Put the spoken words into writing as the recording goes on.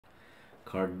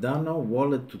Cardano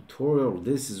Wallet tutorial.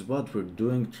 This is what we're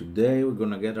doing today. We're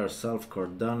gonna get ourselves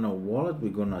Cardano Wallet.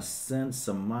 We're gonna send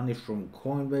some money from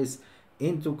Coinbase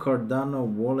into Cardano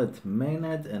Wallet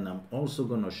mainnet, and I'm also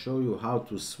gonna show you how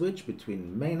to switch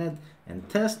between mainnet and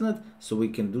testnet so we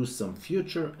can do some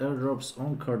future airdrops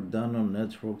on Cardano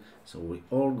network. So we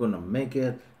all gonna make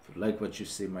it. If you like what you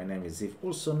see, my name is Eve,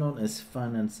 also known as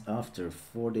Finance After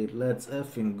 40. Let's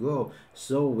effing go.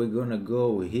 So we're gonna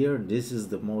go here. This is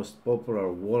the most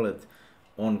popular wallet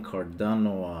on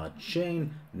Cardano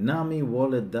chain, Nami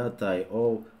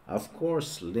wallet.io. Of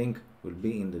course, link will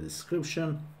be in the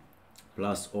description,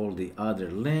 plus all the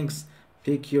other links.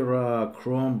 Pick your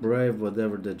Chrome, Brave,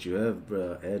 whatever that you have,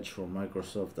 Edge from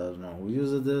Microsoft. I don't know who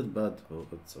uses it, but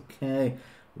it's okay.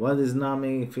 What is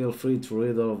Nami? Feel free to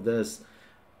read all of this.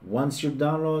 Once you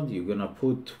download, you're gonna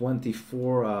put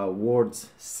 24 words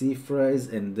C phrase,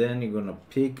 and then you're gonna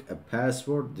pick a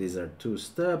password. These are 2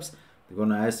 steps. They're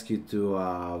gonna ask you to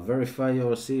verify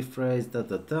your C phrase,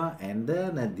 and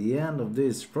then at the end of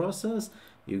this process,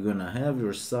 you're gonna have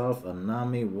yourself a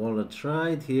Nami wallet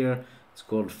right here. It's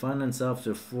called Finance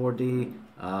After 40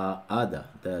 ADA.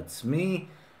 That's me.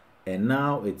 And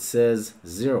now it says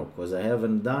 0 because I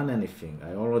haven't done anything.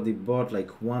 I already bought like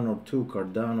 1 or 2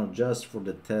 Cardano just for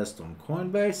the test on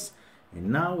Coinbase. And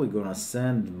now we're gonna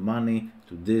send money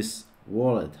to this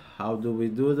wallet. How do we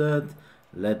do that?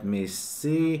 Let me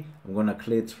see.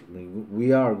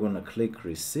 We are gonna click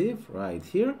receive right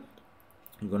here.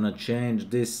 I'm gonna change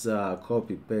this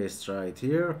copy paste right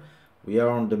here. We are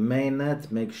on the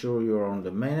mainnet. Make sure you're on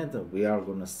the mainnet. We are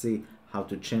gonna see how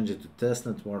to change it to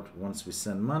testnet once we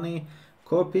send money.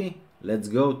 Copy. Let's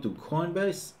go to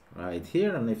Coinbase right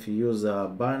here, and if you use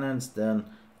Binance, then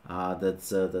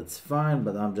that's fine,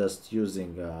 but I'm just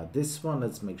using this one.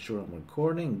 Let's make sure I'm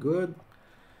recording. Good.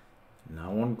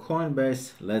 Now on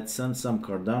Coinbase, let's send some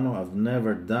Cardano. I've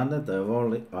never done it.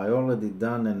 I already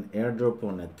done an airdrop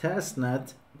on a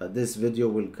testnet, but this video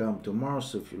will come tomorrow.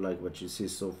 So if you like what you see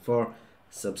so far,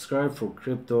 subscribe for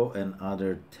crypto and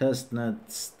other testnet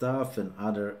stuff and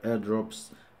other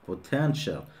airdrops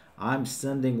potential. I'm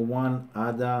sending one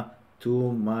ADA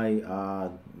to my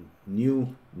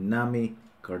new Nami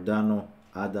Cardano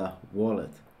ADA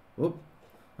wallet. Whoop.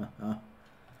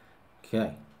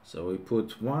 Okay, so we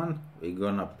put one. We're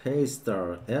gonna paste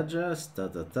our address.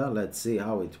 Let's see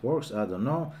how it works. I don't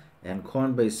know. And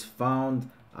Coinbase found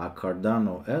a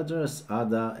Cardano address,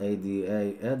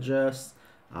 ADA address.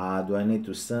 Do I need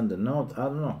to send a note? I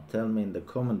don't know. Tell me in the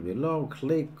comment below.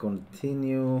 Click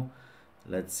continue.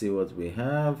 Let's see what we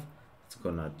have. It's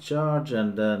gonna charge,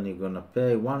 and then you're gonna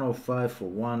pay 105 for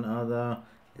one ADA.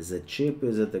 Is it cheap?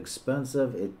 Is it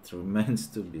expensive? It remains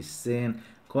to be seen.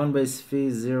 Coinbase fee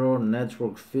 0,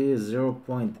 network fee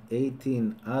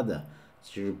 0.18 ADA.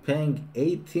 So you're paying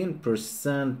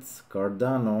 18%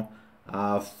 Cardano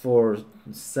for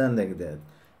sending that.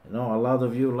 You know, a lot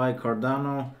of you like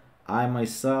Cardano. I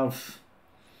myself,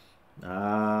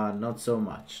 not so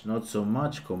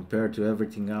much compared to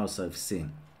everything else I've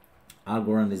seen.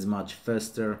 Algorand is much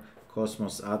faster.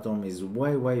 Cosmos Atom is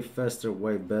way faster,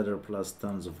 way better, plus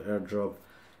tons of airdrop.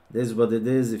 This is what it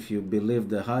is. If you believe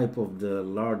the hype of the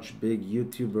large big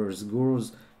YouTubers,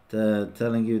 gurus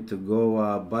telling you to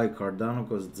go buy Cardano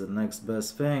because it's the next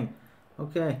best thing,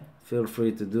 okay, feel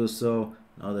free to do so.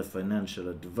 Not a financial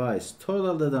advice.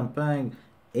 Total that I'm paying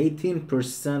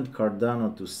 18%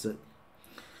 Cardano to set.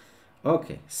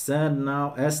 Okay, send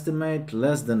now. Estimate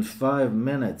less than 5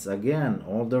 minutes. Again,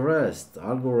 all the rest,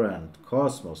 Algorand,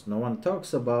 Cosmos, no one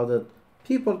talks about it.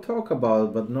 People talk about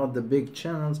it, but not the big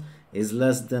channels. Is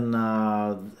less than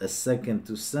a second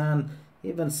to send.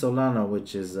 Even Solana,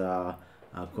 which is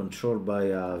controlled by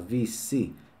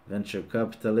VC, venture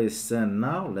capitalist, send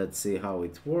now. Let's see how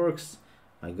it works.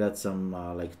 I got some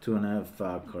like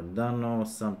 2.5 Cardano,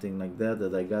 something like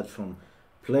that I got from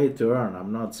Play to Earn.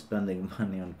 I'm not spending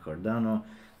money on Cardano.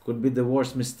 Could be the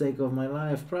worst mistake of my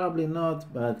life. Probably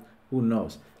not, but who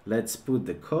knows. Let's put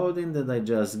the code in that I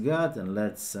just got, and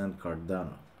let's send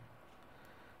Cardano.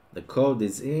 The code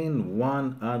is in.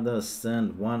 1 ADA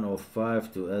send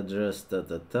 105 to address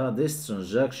This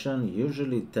transaction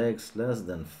usually takes less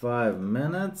than 5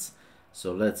 minutes.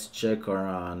 So let's check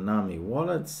our Nami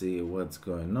wallet, see what's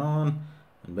going on.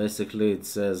 And basically it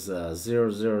says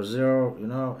 000. You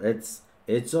know,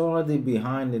 it's already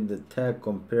behind in the tech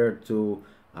compared to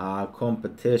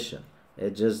competition.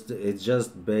 It's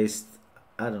just based.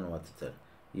 I don't know what to tell you.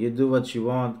 You do what you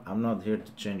want. I'm not here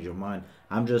to change your mind.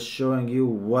 I'm just showing you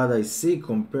what I see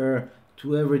compared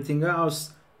to everything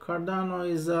else. Cardano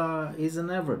is an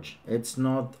average. It's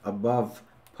not above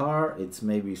par. It's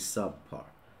maybe subpar.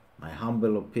 my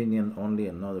humble opinion only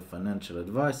and not a financial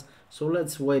advice. So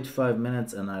let's wait 5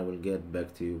 minutes and I will get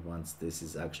back to you once this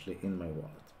is actually in my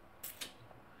wallet.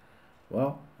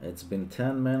 Well, it's been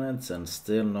 10 minutes and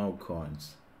still no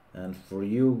coins. And for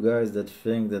you guys that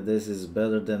think that this is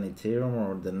better than Ethereum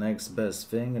or the next best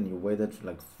thing, and you waited for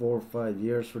like 4 or 5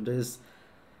 years for this,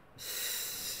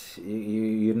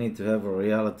 you need to have a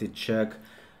reality check.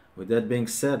 With that being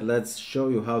said, let's show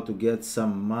you how to get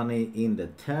some money in the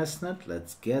testnet.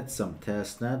 Let's get some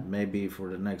testnet. Maybe for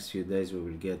the next few days we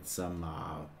will get some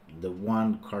the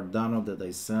one Cardano that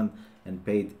I sent and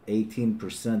paid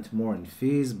 18% more in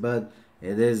fees, but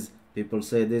it is, people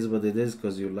say it is what it is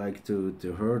because you like to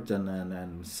hurt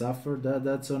and suffer.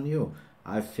 That's on you.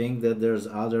 I think that there's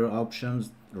other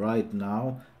options right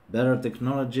now, better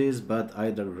technologies, but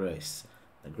either grace.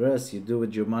 The grace, you do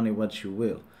with your money what you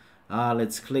will.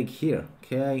 Let's click here,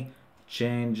 okay,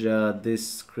 change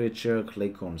this creature,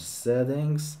 click on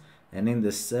settings, and in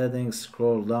the settings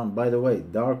scroll down. By the way,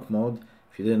 dark mode,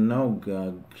 if you didn't know,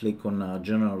 click on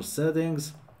general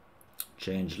settings,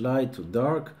 change light to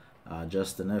dark,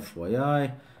 just an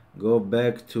FYI. Go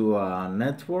back to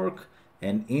network,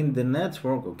 and in the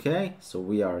network, okay, so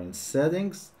we are in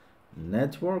settings,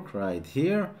 network right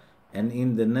here, and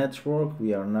in the network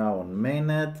we are now on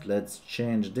mainnet. Let's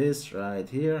change this right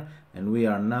here, and we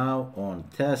are now on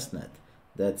testnet.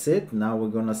 That's it. Now we're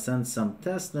gonna send some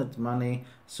testnet money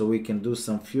so we can do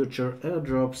some future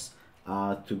airdrops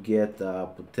to get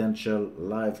potential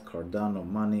live Cardano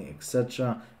money,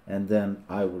 etc. And then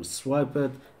I will swipe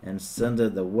it and send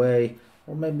it away,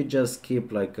 or maybe just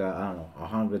keep like I don't know,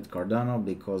 100 Cardano,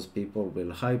 because people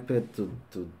will hype it to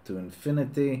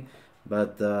infinity.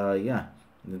 But yeah,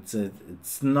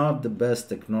 it's not the best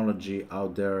technology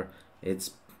out there.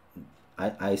 It's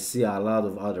I see a lot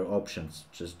of other options.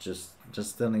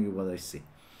 Just telling you what I see.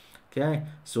 Okay,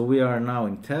 so we are now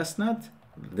in testnet.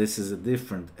 This is a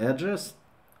different address.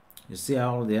 You see, I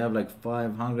already have like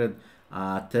 500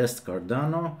 test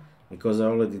Cardano, because I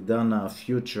already done a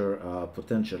future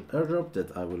potential airdrop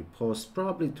that I will post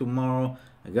probably tomorrow.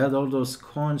 I got all those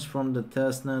coins from the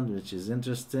testnet, which is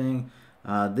interesting.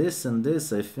 This and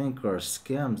this I think are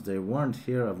scams. They weren't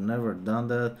here. I've never done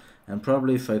that, and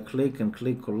probably if I click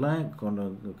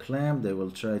claim, they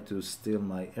will try to steal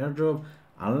my airdrop,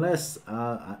 unless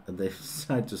they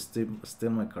try to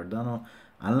steal my Cardano,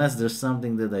 unless there's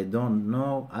something that I don't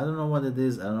know. I don't know what it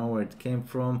is. I don't know where it came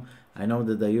from. I know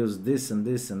that I use this and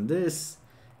this and this.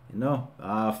 You know,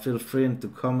 feel free to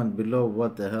comment below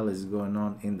what the hell is going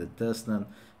on in the testnet.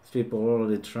 If people are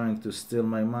already trying to steal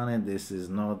my money, this is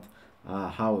not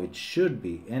how it should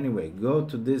be. Anyway, go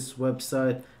to this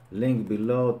website, link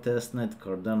below,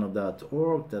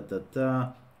 testnetcardano.org,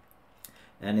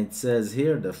 and it says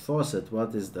here the faucet.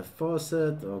 What is the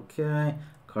faucet? Okay,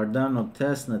 Cardano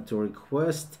testnet to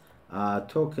request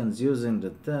tokens using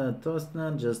the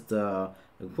testnet. Just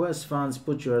request funds,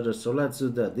 put your address. So let's do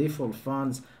that. Default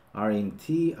funds are in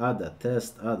ADA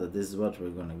test ADA. This is what we're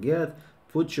gonna get.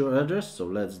 Put your address, so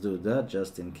let's do that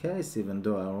just in case, even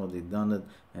though I already done it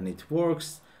and it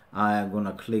works. I'm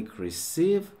gonna click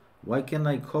receive. Why can't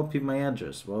I copy my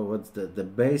address? Well, what's the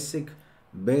basic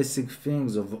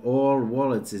things of all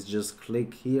wallets is just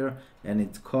click here and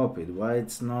it's copied. Why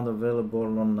it's not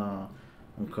available on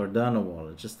Cardano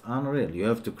wallet? Just unreal. You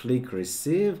have to click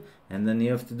receive, and then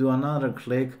you have to do another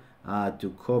click to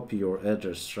copy your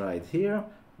address right here.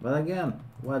 But again,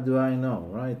 what do I know,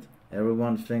 right?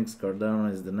 Everyone thinks Cardano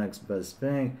is the next best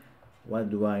thing. What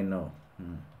do I know?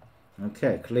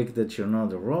 Okay, click that you're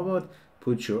not a robot,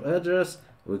 put your address,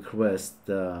 request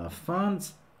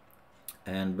funds,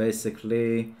 and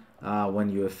basically when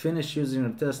you have finished using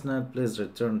your testnet, please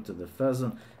return to the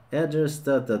thousand address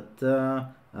that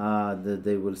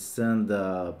they will send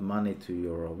money to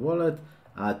your wallet.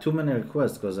 Too many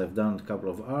requests because I've done it a couple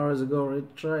of hours ago.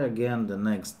 Try again the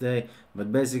next day. But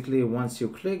basically, once you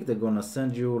click, they're gonna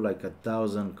send you like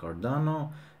 1,000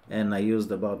 Cardano, and I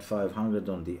used about 500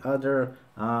 on the other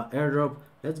airdrop.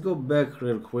 Let's go back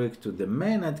real quick to the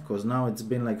mainnet, because now it's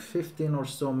been like 15 or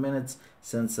so minutes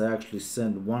since I actually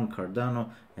sent one Cardano,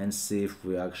 and see if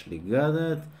we actually got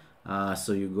it.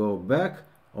 So you go back.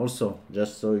 Also,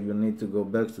 just so you need to go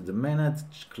back to the mainnet,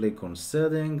 click on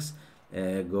settings.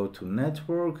 Go to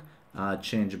network,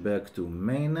 change back to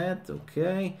mainnet.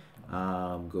 Okay,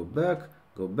 go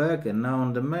back, and now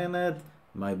on the mainnet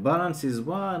my balance is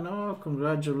 1. Oh,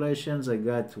 congratulations, I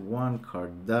got 1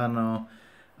 Cardano.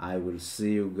 I will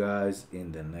see you guys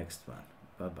in the next one.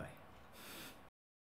 Bye bye.